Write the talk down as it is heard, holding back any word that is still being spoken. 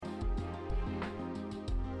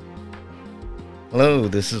Hello,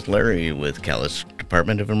 this is Larry with Calais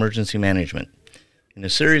Department of Emergency Management. In a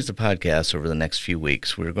series of podcasts over the next few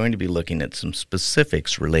weeks, we're going to be looking at some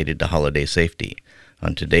specifics related to holiday safety.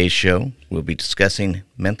 On today's show, we'll be discussing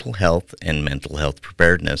mental health and mental health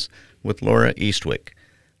preparedness with Laura Eastwick,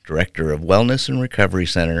 Director of Wellness and Recovery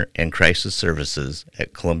Center and Crisis Services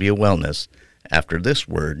at Columbia Wellness, after this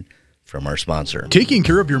word from our sponsor. Taking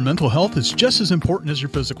care of your mental health is just as important as your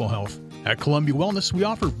physical health. At Columbia Wellness, we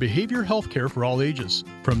offer behavioral health care for all ages.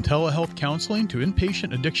 From telehealth counseling to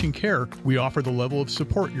inpatient addiction care, we offer the level of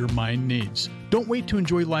support your mind needs. Don't wait to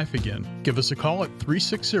enjoy life again. Give us a call at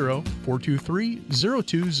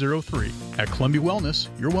 360-423-0203. At Columbia Wellness,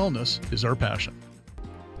 your wellness is our passion.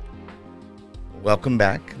 Welcome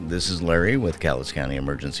back. This is Larry with Calais County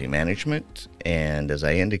Emergency Management, and as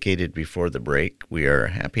I indicated before the break, we are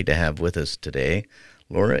happy to have with us today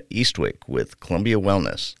Laura Eastwick with Columbia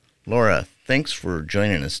Wellness. Laura, thanks for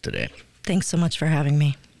joining us today. Thanks so much for having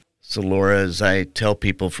me. So Laura, as I tell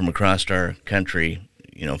people from across our country,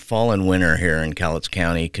 fall and winter here in Calais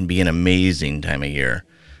County can be an amazing time of year.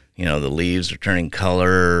 The leaves are turning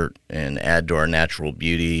color and add to our natural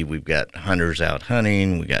beauty. We've got hunters out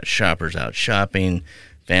hunting. We've got shoppers out shopping.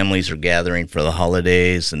 Families are gathering for the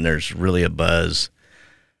holidays, and there's really a buzz.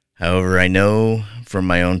 However, I know from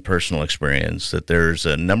my own personal experience that there's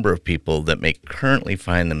a number of people that may currently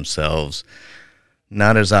find themselves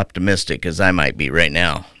not as optimistic as I might be right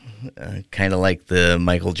now. Kind of like the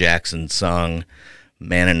Michael Jackson song,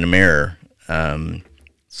 Man in the Mirror.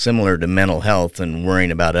 Similar to mental health and worrying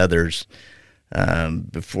about others,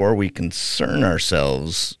 before we concern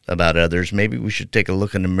ourselves about others, maybe we should take a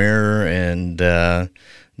look in the mirror and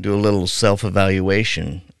do a little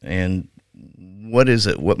self-evaluation. And what is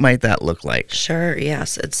it? What might that look like? Sure,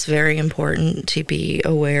 yes. It's very important to be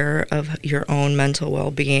aware of your own mental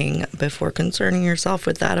well-being before concerning yourself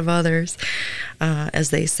with that of others.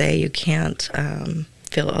 As they say, you can't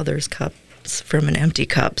fill others' cups from an empty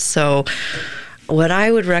cup. So what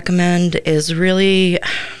I would recommend is really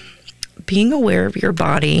being aware of your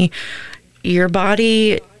body. Your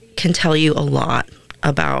body can tell you a lot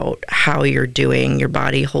about how you're doing. Your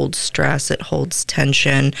body holds stress, it holds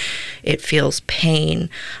tension, it feels pain.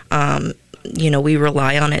 We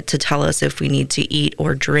rely on it to tell us if we need to eat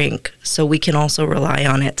or drink. So we can also rely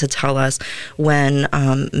on it to tell us when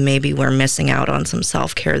maybe we're missing out on some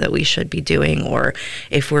self-care that we should be doing, or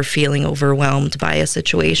if we're feeling overwhelmed by a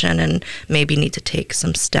situation and maybe need to take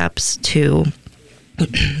some steps to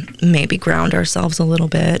maybe ground ourselves a little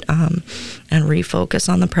bit and refocus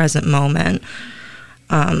on the present moment.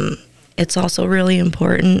 It's also really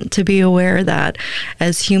important to be aware that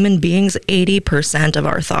as human beings, 80% of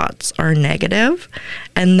our thoughts are negative,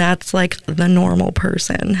 and that's like the normal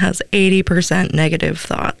person has 80% negative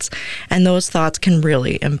thoughts, and those thoughts can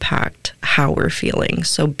really impact how we're feeling.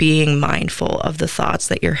 So being mindful of the thoughts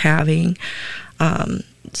that you're having.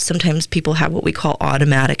 Sometimes people have what we call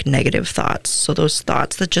automatic negative thoughts. So those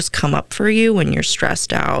thoughts that just come up for you when you're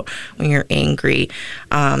stressed out, when you're angry,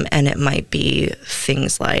 and it might be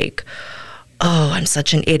things like, oh, I'm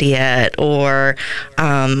such an idiot, or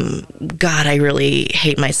God, I really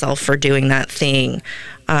hate myself for doing that thing.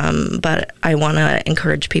 But I want to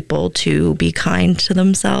encourage people to be kind to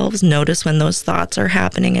themselves, notice when those thoughts are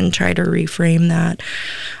happening and try to reframe that.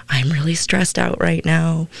 I'm really stressed out right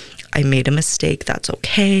now. I made a mistake. That's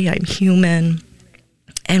okay. I'm human.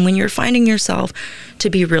 And when you're finding yourself to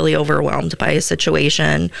be really overwhelmed by a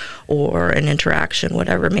situation or an interaction,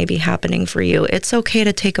 whatever may be happening for you, it's okay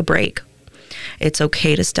to take a break. It's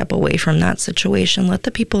okay to step away from that situation. Let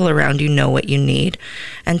the people around you know what you need,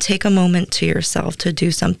 and take a moment to yourself to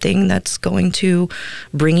do something that's going to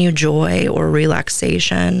bring you joy or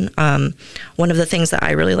relaxation. One of the things that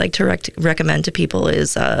I really like to recommend to people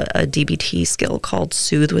is a DBT skill called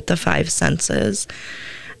Soothe with the 5 Senses.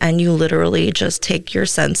 And you literally just take your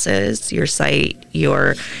senses, your sight,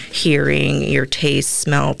 your hearing, your taste,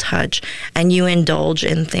 smell, touch, and you indulge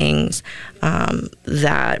in things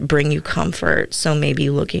that bring you comfort. So maybe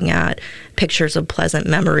looking at pictures of pleasant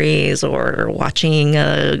memories, or watching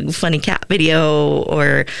a funny cat video,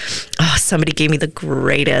 or somebody gave me the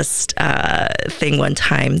greatest thing one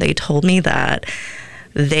time. They told me that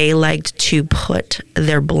they liked to put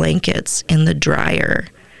their blankets in the dryer.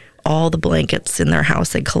 All the blankets in their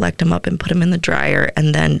house, they'd collect them up and put them in the dryer,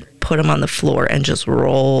 and then put them on the floor and just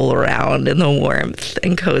roll around in the warmth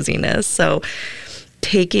and coziness. So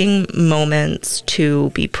taking moments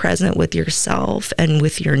to be present with yourself and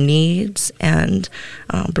with your needs, and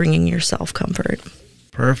bringing yourself comfort.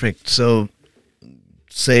 Perfect. So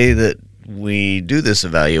say that we do this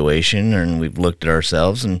evaluation and we've looked at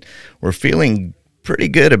ourselves and we're feeling pretty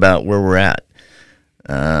good about where we're at.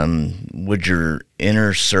 Would your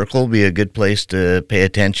inner circle be a good place to pay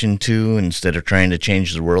attention to instead of trying to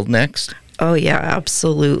change the world next? Oh, yeah,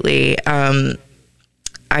 absolutely.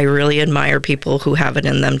 I really admire people who have it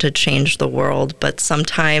in them to change the world, but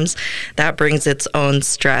sometimes that brings its own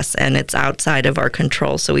stress and it's outside of our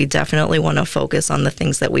control. So we definitely want to focus on the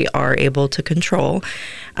things that we are able to control,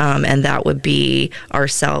 and that would be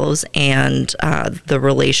ourselves and the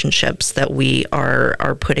relationships that we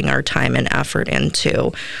are putting our time and effort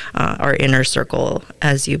into, our inner circle,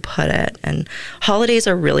 as you put it. And holidays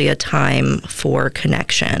are really a time for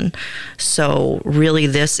connection. So really,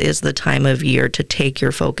 this is the time of year to take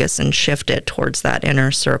your focus and shift it towards that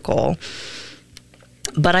inner circle.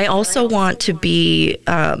 But I also want to be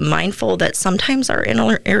mindful that sometimes our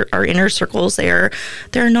inner circles, they're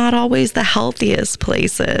not always the healthiest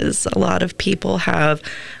places. A lot of people have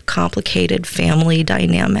complicated family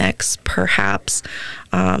dynamics, perhaps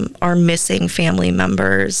are missing family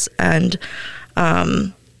members. And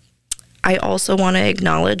I also want to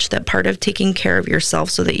acknowledge that part of taking care of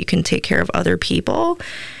yourself so that you can take care of other people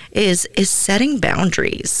is setting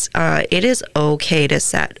boundaries. It is okay to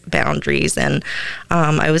set boundaries. And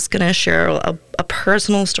I was going to share a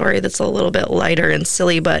personal story that's a little bit lighter and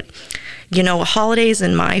silly, but you know, holidays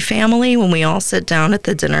in my family, when we all sit down at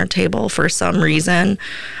the dinner table, for some reason,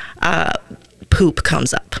 poop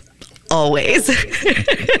comes up. Always.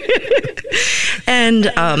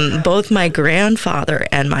 And both my grandfather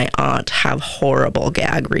and my aunt have horrible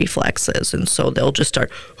gag reflexes. And so they'll just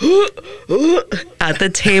start at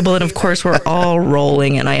the table. And of course, we're all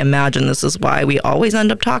rolling. And I imagine this is why we always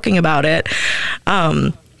end up talking about it.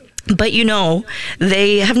 But, you know,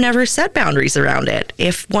 they have never set boundaries around it.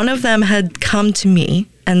 If one of them had come to me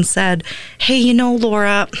and said, hey, you know,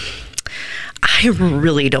 Laura, I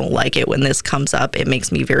really don't like it when this comes up. It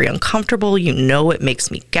makes me very uncomfortable. You know, it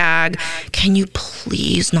makes me gag. Can you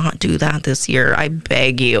please not do that this year? I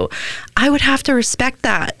beg you. I would have to respect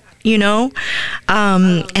that, you know?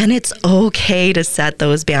 And it's okay to set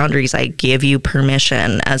those boundaries. I give you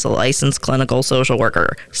permission as a licensed clinical social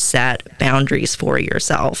worker. Set boundaries for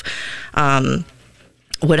yourself,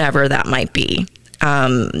 whatever that might be.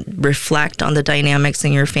 Reflect on the dynamics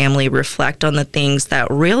in your family. Reflect on the things that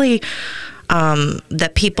really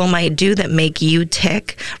that people might do that make you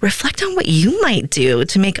tick. Reflect on what you might do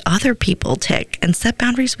to make other people tick, and set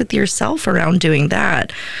boundaries with yourself around doing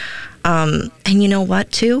that. And you know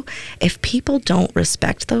what, too? If people don't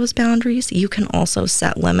respect those boundaries, you can also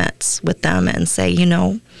set limits with them and say, you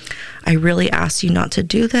know, I really asked you not to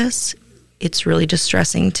do this. It's really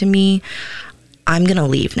distressing to me. I'm going to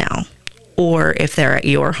leave now. Or if they're at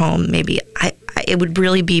your home, maybe it would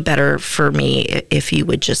really be better for me if you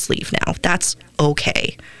would just leave now. That's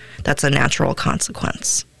okay. That's a natural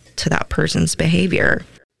consequence to that person's behavior.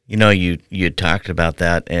 You know, you talked about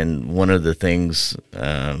that, and one of the things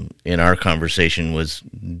in our conversation was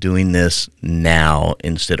doing this now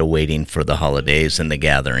instead of waiting for the holidays and the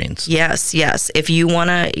gatherings. Yes. If you want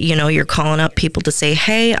to, you know, you're calling up people to say,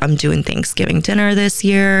 hey, I'm doing Thanksgiving dinner this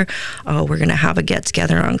year. Oh, we're going to have a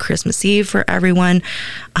get-together on Christmas Eve for everyone.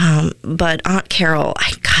 But Aunt Carol,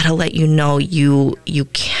 I got to let you know, you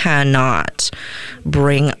cannot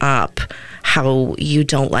bring up how you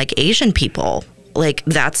don't like Asian people. Like,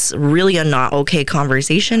 that's really a not okay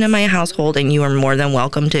conversation in my household, and you are more than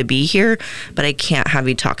welcome to be here, but I can't have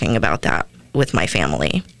you talking about that with my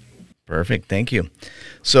family. Perfect. Thank you.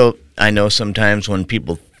 So I know sometimes when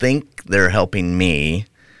people think they're helping me,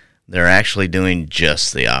 they're actually doing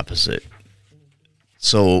just the opposite.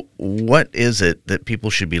 So what is it that people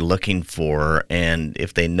should be looking for? And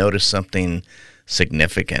if they notice something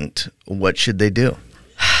significant, what should they do?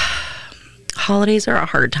 Holidays are a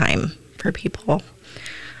hard time for people.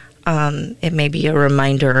 It may be a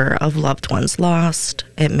reminder of loved ones lost.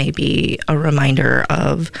 It may be a reminder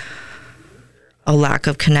of a lack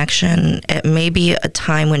of connection. It may be a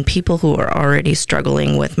time when people who are already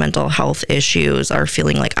struggling with mental health issues are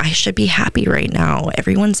feeling like, I should be happy right now.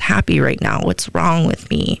 Everyone's happy right now. What's wrong with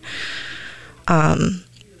me? And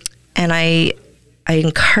I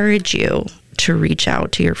encourage you to reach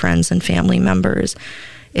out to your friends and family members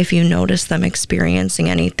if you notice them experiencing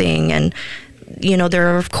anything. And, you know, there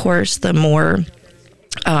are, of course, the more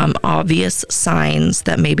obvious signs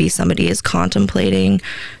that maybe somebody is contemplating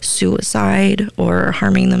suicide or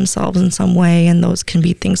harming themselves in some way. And those can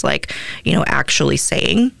be things like, you know, actually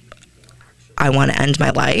saying, I want to end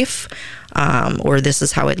my life, or this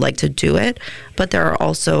is how I'd like to do it. But there are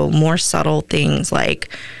also more subtle things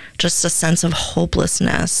like just a sense of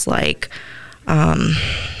hopelessness, like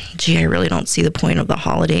gee, I really don't see the point of the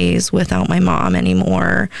holidays without my mom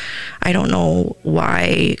anymore. I don't know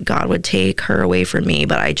why God would take her away from me,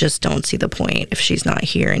 but I just don't see the point if she's not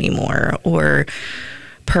here anymore. Or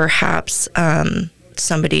perhaps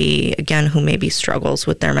somebody, again, who maybe struggles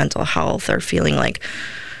with their mental health or feeling like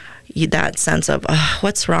that sense of,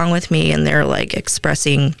 what's wrong with me? And they're like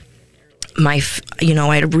expressing I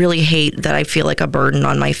really hate that I feel like a burden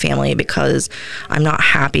on my family because I'm not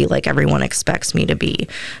happy like everyone expects me to be.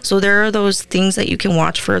 So there are those things that you can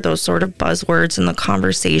watch for, those sort of buzzwords in the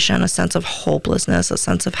conversation, a sense of hopelessness, a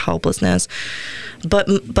sense of helplessness. But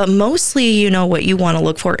mostly, what you want to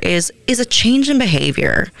look for is a change in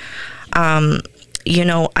behavior.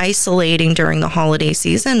 Isolating during the holiday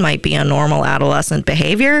season might be a normal adolescent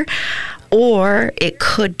behavior, or it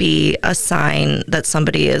could be a sign that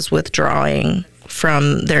somebody is withdrawing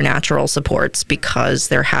from their natural supports because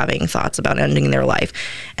they're having thoughts about ending their life.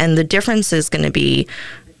 And the difference is going to be,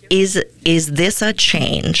 is this a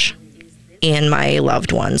change in my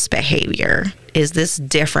loved one's behavior? Is this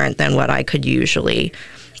different than what I could usually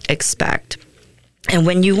expect? And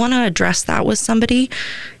when you want to address that with somebody,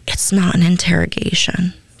 it's not an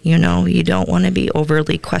interrogation. You don't want to be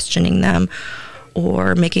overly questioning them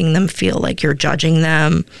or making them feel like you're judging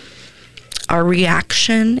them. Our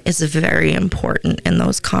reaction is very important in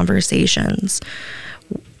those conversations.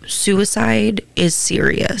 Suicide is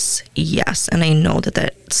serious, yes, and I know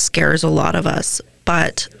that scares a lot of us,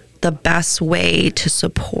 but the best way to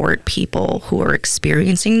support people who are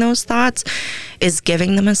experiencing those thoughts is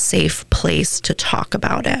giving them a safe place to talk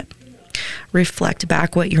about it. Reflect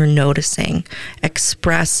back what you're noticing.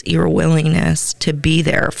 Express your willingness to be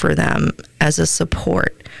there for them as a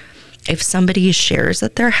support. If somebody shares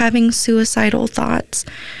that they're having suicidal thoughts,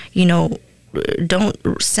 don't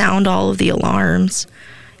sound all of the alarms.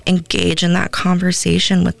 Engage in that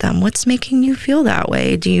conversation with them. What's making you feel that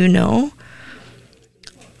way? Do you know?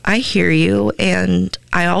 I hear you, and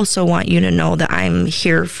I also want you to know that I'm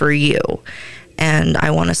here for you. And I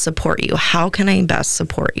want to support you. How can I best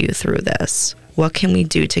support you through this? What can we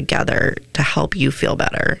do together to help you feel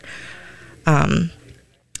better? And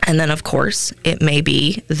then, of course, it may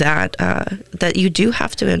be that that you do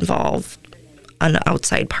have to involve an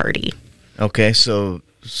outside party. Okay, so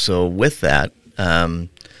with that,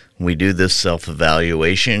 we do this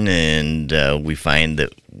self-evaluation, and we find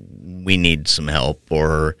that we need some help,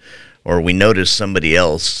 or we notice somebody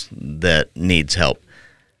else that needs help.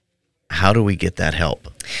 How do we get that help?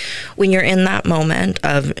 When you're in that moment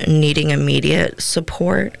of needing immediate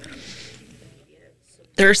support,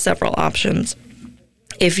 there are several options.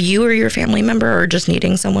 If you or your family member are just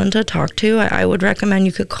needing someone to talk to, I would recommend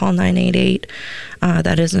you could call 988.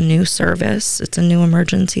 That is a new service. It's a new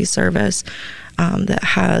emergency service that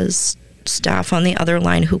has staff on the other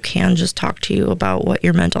line who can just talk to you about what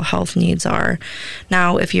your mental health needs are.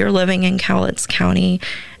 Now, if you're living in Cowlitz County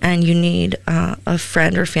and you need a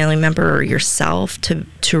friend or family member or yourself to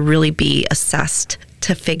really be assessed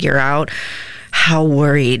to figure out how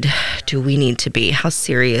worried do we need to be, how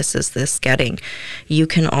serious is this getting, you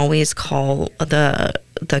can always call the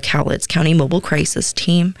Cowlitz County Mobile Crisis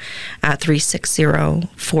Team at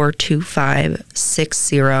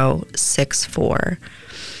 360-425-6064.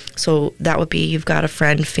 So that would be, you've got a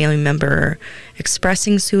friend, family member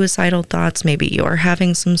expressing suicidal thoughts. Maybe you're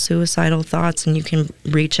having some suicidal thoughts, and you can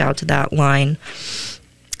reach out to that line.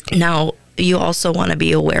 Now, you also want to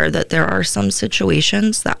be aware that there are some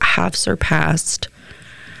situations that have surpassed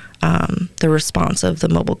the response of the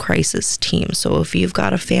mobile crisis team. So if you've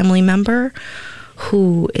got a family member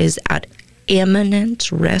who is at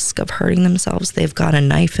imminent risk of hurting themselves, they've got a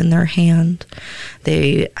knife in their hand,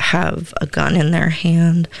 they have a gun in their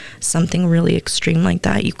hand, something really extreme like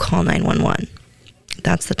that, you call 911.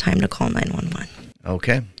 That's the time to call 911.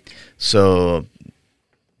 Okay. So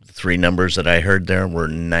the three numbers that I heard there were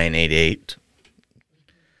 988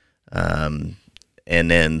 and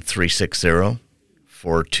then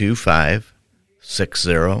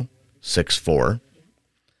 360-425-6064.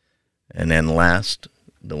 And then last,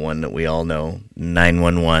 the one that we all know,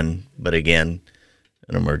 911, but again,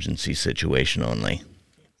 an emergency situation only.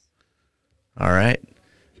 All right.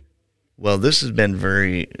 Well, this has been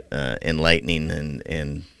very enlightening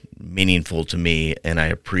and meaningful to me, and I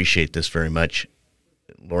appreciate this very much.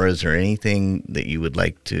 Laura, is there anything that you would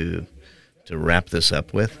like to wrap this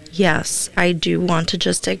up with? Yes, I do want to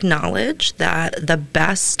just acknowledge that the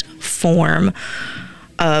best form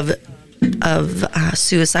of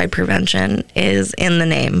suicide prevention is in the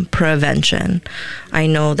name prevention. I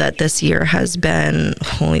know that this year has been,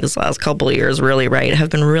 only this last couple of years really, right, have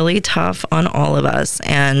been really tough on all of us.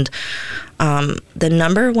 And The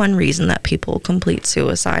number one reason that people complete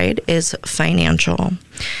suicide is financial.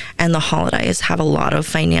 And the holidays have a lot of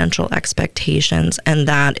financial expectations, and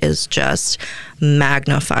that is just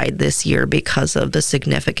magnified this year because of the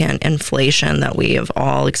significant inflation that we have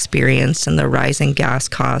all experienced and the rising gas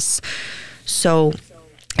costs. So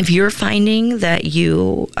if you're finding that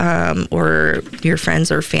you or your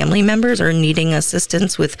friends or family members are needing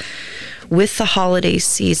assistance with the holiday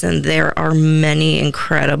season, there are many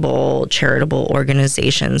incredible charitable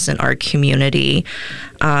organizations in our community.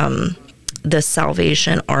 The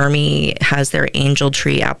Salvation Army has their Angel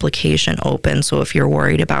Tree application open. So if you're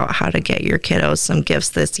worried about how to get your kiddos some gifts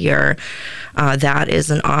this year, that is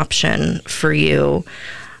an option for you.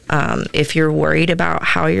 If you're worried about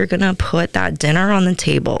how you're going to put that dinner on the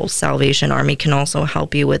table, Salvation Army can also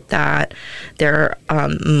help you with that. There are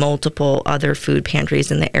multiple other food pantries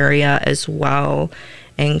in the area as well,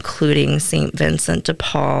 including St. Vincent de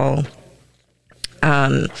Paul.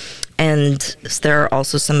 And there are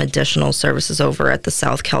also some additional services over at the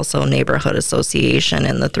South Kelso Neighborhood Association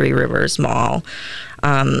and the Three Rivers Mall.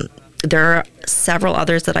 There are several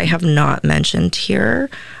others that I have not mentioned here,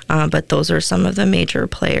 but those are some of the major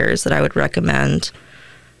players that I would recommend.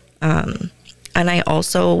 And I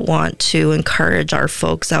also want to encourage our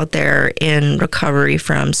folks out there in recovery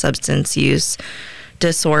from substance use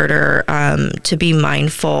disorder to be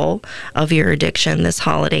mindful of your addiction this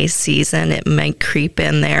holiday season. It might creep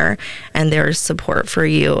in there, and there's support for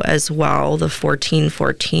you as well. The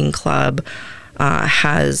 1414 Club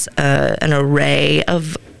has an array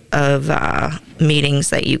of meetings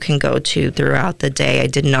that you can go to throughout the day. I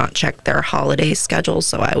did not check their holiday schedule,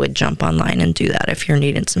 so I would jump online and do that if you're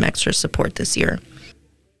needing some extra support this year.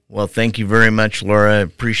 Well, thank you very much, Laura.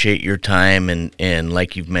 Appreciate your time. And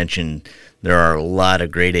like you've mentioned, there are a lot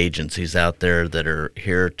of great agencies out there that are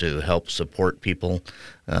here to help support people.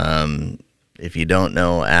 If you don't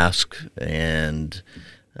know, ask. And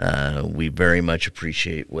we very much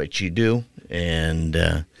appreciate what you do.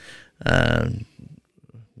 And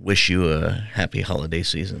wish you a happy holiday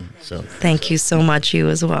season. So thank you so much. You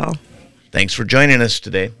as well. Thanks for joining us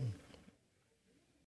today.